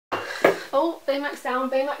Oh, Baymax down,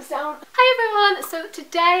 Baymax down. Hi everyone! So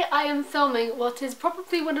today I am filming what is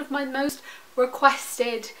probably one of my most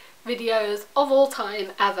requested videos of all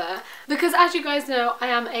time ever, because as you guys know I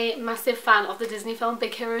am a massive fan of the Disney film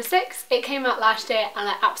Big Hero 6. It came out last year and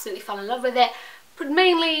I absolutely fell in love with it, but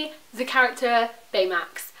mainly the character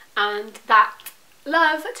Baymax, and that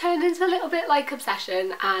love turned into a little bit like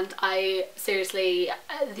obsession, and I seriously,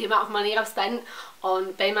 the amount of money I've spent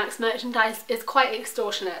on Baymax merchandise is quite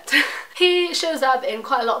extortionate. He shows up in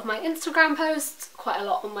quite a lot of my Instagram posts, quite a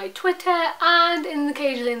lot on my Twitter, and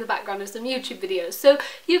occasionally in the background of some YouTube videos, so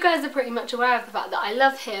you guys are pretty much aware of the fact that I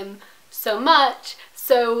love him so much.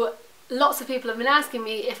 So lots of people have been asking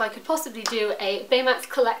me if I could possibly do a Baymax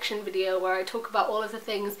Collection video where I talk about all of the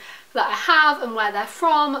things that I have and where they're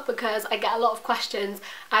from, because I get a lot of questions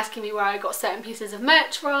asking me where I got certain pieces of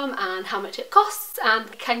merch from and how much it costs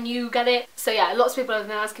and can you get it. So yeah, lots of people have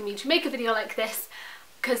been asking me to make a video like this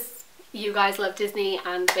because you guys love Disney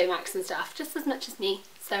and Baymax and stuff just as much as me.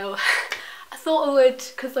 So I thought I would,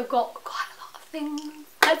 because I've got quite a lot of things.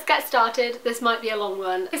 Let's get started. This might be a long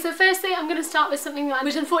one. Okay, so firstly I'm going to start with something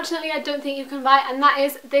which unfortunately I don't think you can buy, and that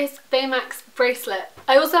is this Baymax bracelet.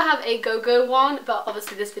 I also have a Go-Go one, but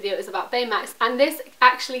obviously this video is about Baymax, and this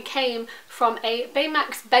actually came from a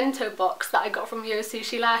Baymax bento box that I got from Yo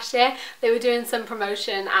Sushi last year. They were doing some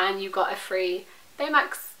promotion and you got a free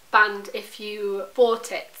Baymax band if you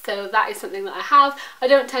bought it, so that is something that I have. I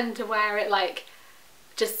don't tend to wear it like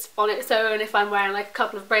just on its own. If I'm wearing like a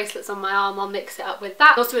couple of bracelets on my arm, I'll mix it up with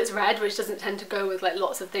that. Also it's red, which doesn't tend to go with like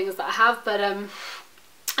lots of things that I have, but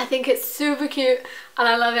I think it's super cute and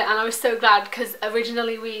I love it, and I was so glad because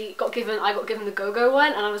originally I got given the Go-Go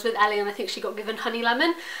one, and I was with Ellie and I think she got given Honey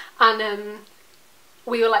Lemon, and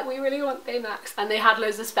we were like, we really want Baymax, and they had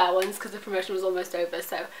loads of spare ones because the promotion was almost over,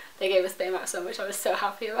 so they gave us Baymax one, which I was so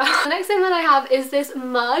happy about. The next thing that I have is this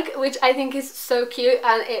mug, which I think is so cute,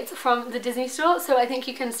 and it's from the Disney store, so I think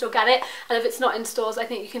you can still get it, and if it's not in stores I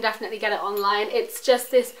think you can definitely get it online. It's just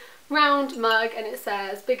this round mug and it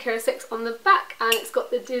says Big Hero 6 on the back, and it's got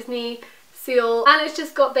the Disney seal, and it's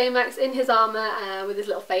just got Baymax in his armour with his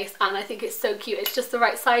little face, and I think it's so cute. It's just the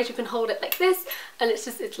right size, you can hold it like this, and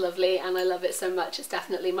it's lovely and I love it so much. It's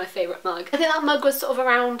definitely my favourite mug. I think that mug was sort of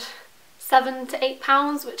around £7 to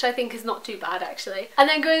 £8, which I think is not too bad actually. And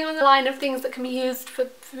then going on the line of things that can be used for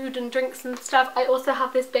food and drinks and stuff, I also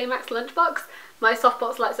have this Baymax lunchbox. My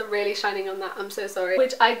softbox lights are really shining on that, I'm so sorry.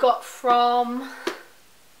 Which I got from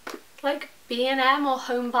like B&M or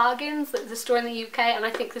Home Bargains, the store in the UK, and I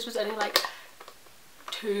think this was only like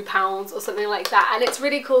 £2 or something like that, and it's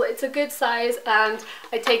really cool. It's a good size and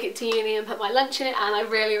I take it to uni and put my lunch in it, and I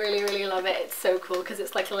really love it. It's so cool because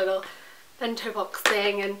it's like a little bento box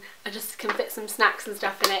thing, and I just can fit some snacks and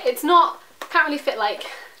stuff in it. It's not, can't really fit like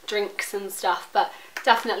drinks and stuff, but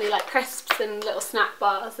definitely like crisps and little snack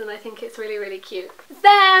bars, and I think it's really cute.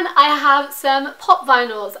 Then I have some pop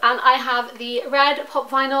vinyls, and I have the red pop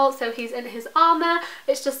vinyl, so he's in his armour.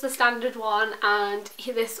 It's just the standard one, and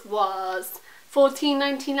this was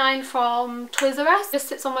 $14.99 from Toys R Us. Just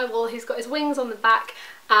sits on my wall. He's got his wings on the back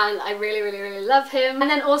and I really love him. And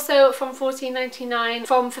then also from $14.99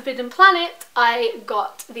 from Forbidden Planet I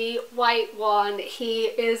got the white one. He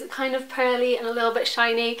is kind of pearly and a little bit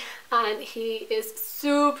shiny, and he is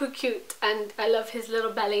super cute, and I love his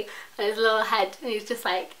little belly and his little head, and he's just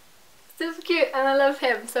like super cute and I love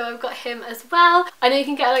him, so I've got him as well. I know you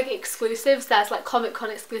can get like exclusives. There's like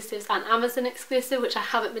Comic-Con exclusives and Amazon exclusive, which I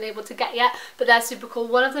haven't been able to get yet, but they're super cool.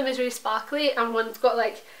 One of them is really sparkly and one's got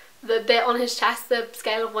like the bit on his chest, the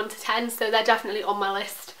scale of 1 to 10, so they're definitely on my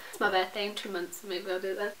list. It's my birthday in 2 months, so maybe I'll do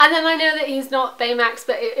it then. And then I know that he's not Baymax,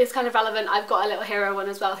 but it is kind of relevant. I've got a little hero one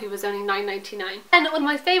as well who was only $9.99. And one of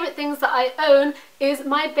my favourite things that I own is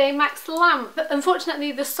my Baymax lamp. But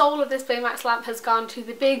unfortunately the soul of this Baymax lamp has gone to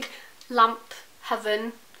the big lamp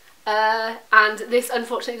heaven, and this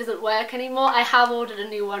unfortunately doesn't work anymore. I have ordered a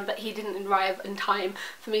new one, but he didn't arrive in time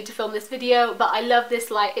for me to film this video. But I love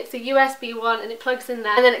this light. It's a USB one and it plugs in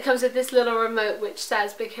there, and then it comes with this little remote which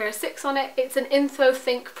says Big Hero 6 on it. It's an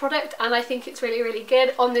InfoThink product and I think it's really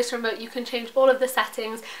good. On this remote you can change all of the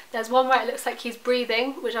settings. There's one where it looks like he's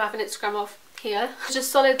breathing, which I have an Instagram of here. It's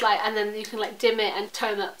just solid light, and then you can like dim it and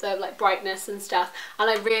turn up the like brightness and stuff, and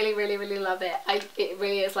I really love it. It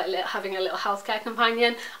really is like having a little healthcare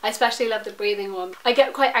companion. I especially love the breathing one. I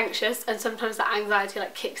get quite anxious and sometimes that anxiety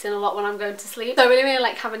like kicks in a lot when I'm going to sleep, so I really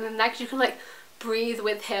like having them there because you can like breathe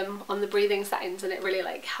with him on the breathing settings, and it really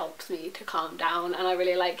like helps me to calm down, and I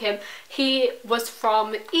really like him. He was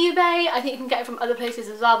from eBay. I think you can get it from other places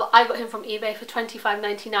as well, but I got him from eBay for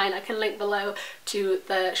 $25.99. I can link below to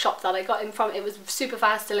the shop that I got him from. It was super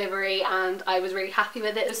fast delivery and I was really happy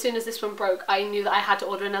with it. As soon as this one broke, I knew that I had to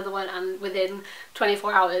order another one, and within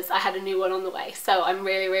 24 hours I had a new one on the way. So I'm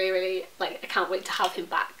really like, I can't wait to have him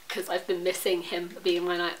back, because I've been missing him being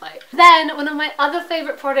my nightlight. Then one of my other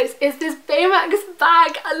favourite products is this Baymax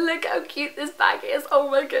bag, and look how cute this bag is. Oh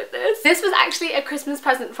my goodness. This was actually a Christmas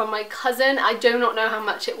present from my cousin. I do not know how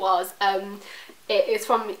much it was. It is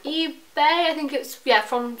from eBay. I think it's, yeah,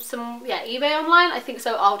 from some, yeah, eBay online. I think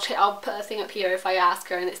so. I'll put a thing up here if I ask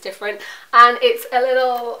her, and it's different. And it's a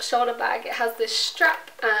little shoulder bag. It has this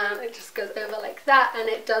strap and it just goes over like that, and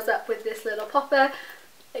it does up with this little popper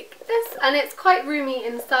like this, and it's quite roomy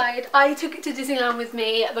inside. I took it to Disneyland with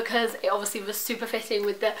me because it obviously was super fitting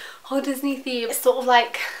with the whole Disney theme. It's sort of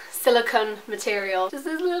like silicone material. Just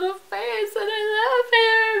this little face, and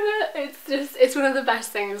I love him. It's one of the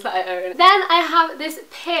best things that I own. Then I have this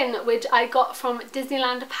pin which I got from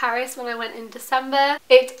Disneyland Paris when I went in December.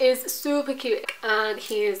 It is super cute, and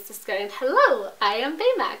he is just going, "Hello, I am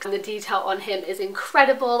Baymax." And the detail on him is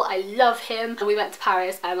incredible. I love him. And we went to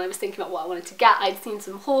Paris and I was thinking about what I wanted to get. I'd seen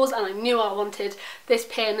some hauls and I knew I wanted this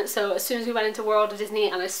pin, so as soon as we went into World of Disney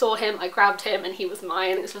and I saw him, I grabbed him and he was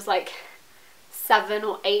mine. This was like €7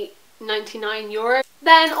 or €8.99.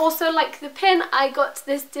 Then also, like the pin, I got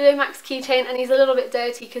this Baymax keychain, and he's a little bit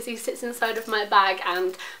dirty because he sits inside of my bag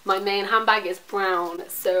and my main handbag is brown,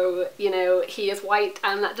 so you know he is white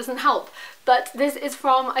and that doesn't help. But this is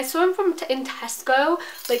from, I saw him in Tesco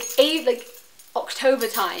like October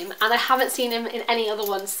time, and I haven't seen him in any other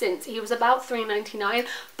ones since. He was about $3.99,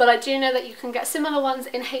 but I do know that you can get similar ones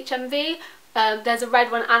in HMV. There's a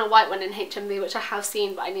red one and a white one in HMV, which I have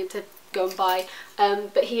seen, but I need to go and buy.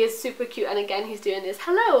 But he is super cute, and again he's doing his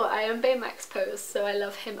 "Hello, I am Baymax" pose, so I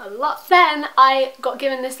love him a lot. Then I got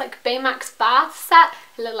given this like Baymax bath set.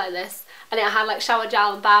 It looked like this, and it had like shower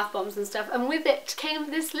gel and bath bombs and stuff, and with it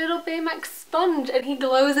came this little Baymax sponge, and he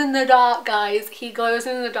glows in the dark, guys. He glows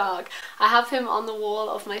in the dark. I have him on the wall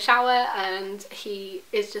of my shower, and he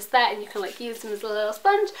is just there, and you can like use him as a little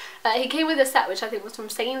sponge. He came with a set which I think was from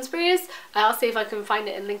Sainsbury's. I'll see if I can find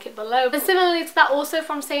it and link it below. And similarly to that, also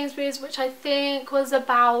from Sainsbury's, which I think was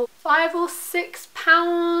about £5 or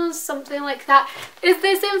 £6, something like that, is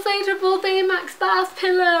this inflatable Baymax bath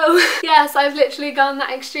pillow. Yes, I've literally gone that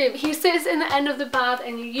extreme. He sits in the end of the bath,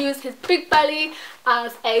 and you use his big belly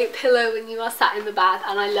as a pillow when you are sat in the bath,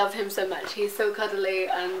 and I love him so much. He's so cuddly,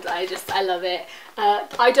 and I love it.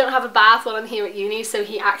 I don't have a bath while I'm here at uni, so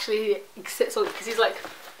he actually sits on, because he's like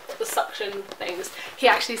the suction things, he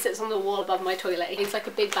actually sits on the wall above my toilet. He's like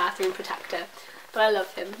a big bathroom protector. But I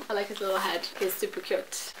love him. I like his little head. He's super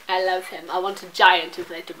cute. I love him. I want a giant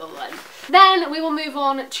inflatable one. Then we will move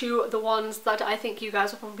on to the ones that I think you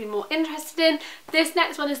guys will probably be more interested in. This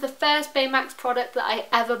next one is the first Baymax product that I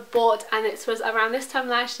ever bought, and it was around this time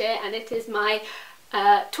last year, and it is my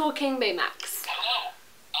talking Baymax. Hello,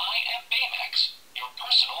 I am Baymax, your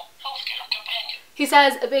personal healthcare companion. He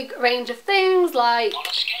says a big range of things like, on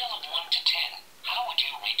a scale of 1 to 10, how would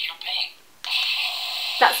you rate your pain?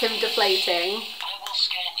 That's him deflating. I will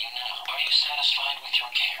scan you now. Are you satisfied with your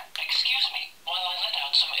care? Excuse me while I let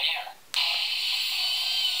out some air.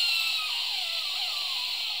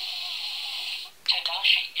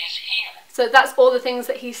 Tadashi is here. So that's all the things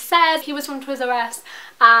that he said. He was from Toys R Us,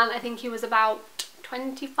 and I think he was about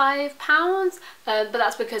 £25, but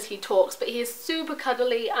that's because he talks. But he is super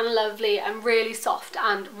cuddly and lovely and really soft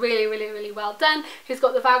and really well done. He's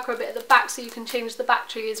got the Velcro bit at the back, so you can change the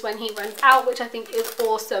batteries when he runs out, which I think is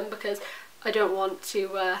awesome, because I don't want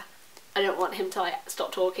him to like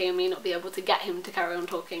stop talking and me not be able to get him to carry on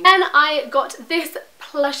talking. Then I got this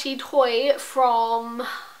plushie toy from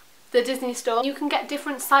the Disney store. You can get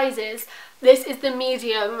different sizes. This is the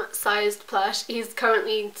medium sized plush. He's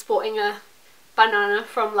currently sporting a banana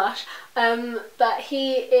from Lush, but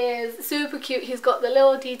he is super cute. He's got the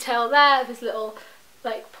little detail there of his little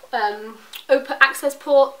like open access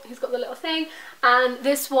port. He's got the little thing, and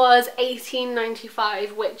this was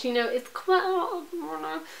 $18.95, which, you know, is quite a lot of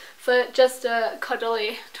money for just a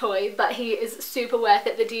cuddly toy, but he is super worth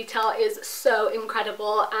it. The detail is so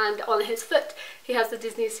incredible, and on his foot he has the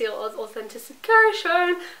Disney seal of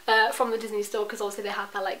authentication from the Disney store, because obviously they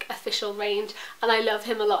have that like official range, and I love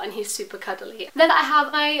him a lot, and he's super cuddly. Then I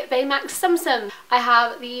have my Baymax Tsum Tsum. I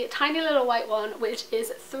have the tiny little white one, which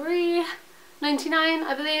is $3.99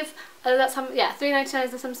 I believe. That's how, yeah, $3.99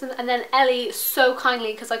 is the Tsum Tsum. And then Ellie so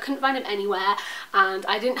kindly, because I couldn't find him anywhere and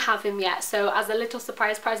I didn't have him yet, so as a little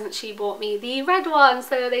surprise present she bought me the red one,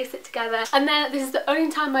 so they sit together. And then this is the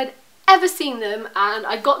only time I'd ever seen them, and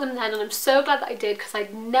I got them then, and I'm so glad that I did because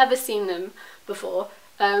I'd never seen them before.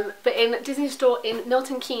 But in Disney Store in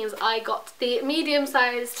Milton Keynes I got the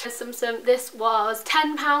medium-sized Tsum Tsum. This was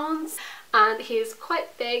 £10 and he's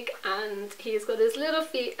quite big and he's got his little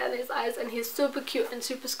feet and his eyes and he's super cute and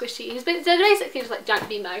super squishy. They're basically just like giant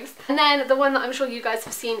beanbags. And then the one that I'm sure you guys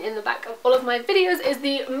have seen in the back of all of my videos is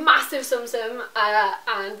the massive Tsum Tsum,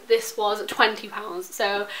 and this was £20,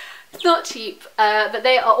 so it's not cheap, but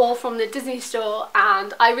they are all from the Disney Store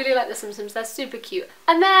and I really like the Tsum Tsums, they're super cute.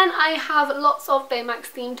 And then I have lots of Baymax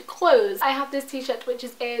themed clothes. I have this t-shirt which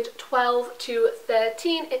is age 12 to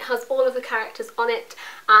 13. It has all of the characters on it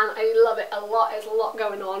and I love it a lot. There's a lot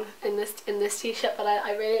going on in this t-shirt, but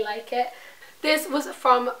I really like it. This was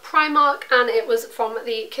from Primark and it was from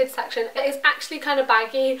the kids section. It is actually kind of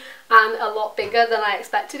baggy and a lot bigger than I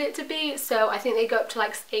expected it to be, so I think they go up to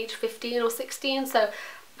like age 15 or 16, so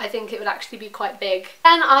I think it would actually be quite big.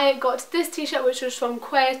 Then I got this t-shirt which was from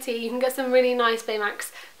Querty. You can get some really nice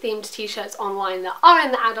Baymax themed t-shirts online that are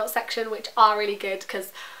in the adult section, which are really good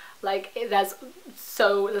because like there's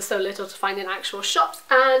so little to find in actual shops.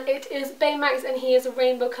 And it is Baymax and he is a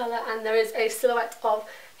rainbow colour and there is a silhouette of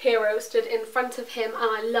Hero stood in front of him, and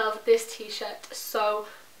I love this t-shirt so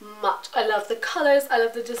much. I love the colours, I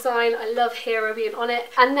love the design, I love Hero being on it.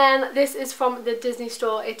 And then this is from the Disney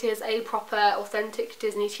Store. It is a proper authentic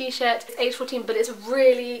Disney t-shirt. It's age 14 but it's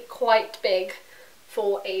really quite big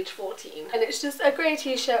for age 14, and it's just a grey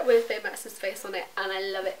t-shirt with Baymax's face on it and I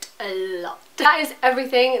love it a lot. That is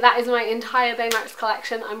everything. That is my entire Baymax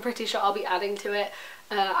collection. I'm pretty sure I'll be adding to it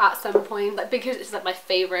at some point, like, because it's like my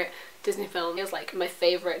favourite Disney film. It's like my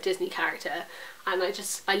favourite Disney character and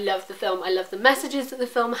I love the film. I love the messages that the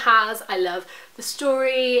film has. I love the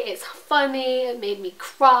story. It's funny. It made me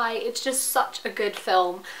cry. It's just such a good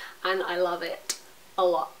film and I love it a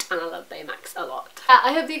lot and I love Baymax a lot.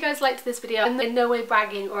 I hope that you guys liked this video. I'm in no way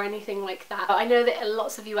bragging or anything like that. I know that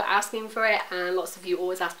lots of you are asking for it and lots of you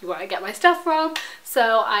always ask me where I get my stuff from,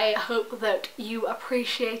 so I hope that you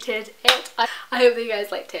appreciated it. I hope that you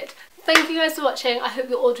guys liked it. Thank you guys for watching. I hope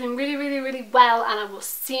you're all doing really well and I will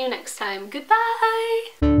see you next time.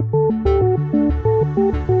 Goodbye!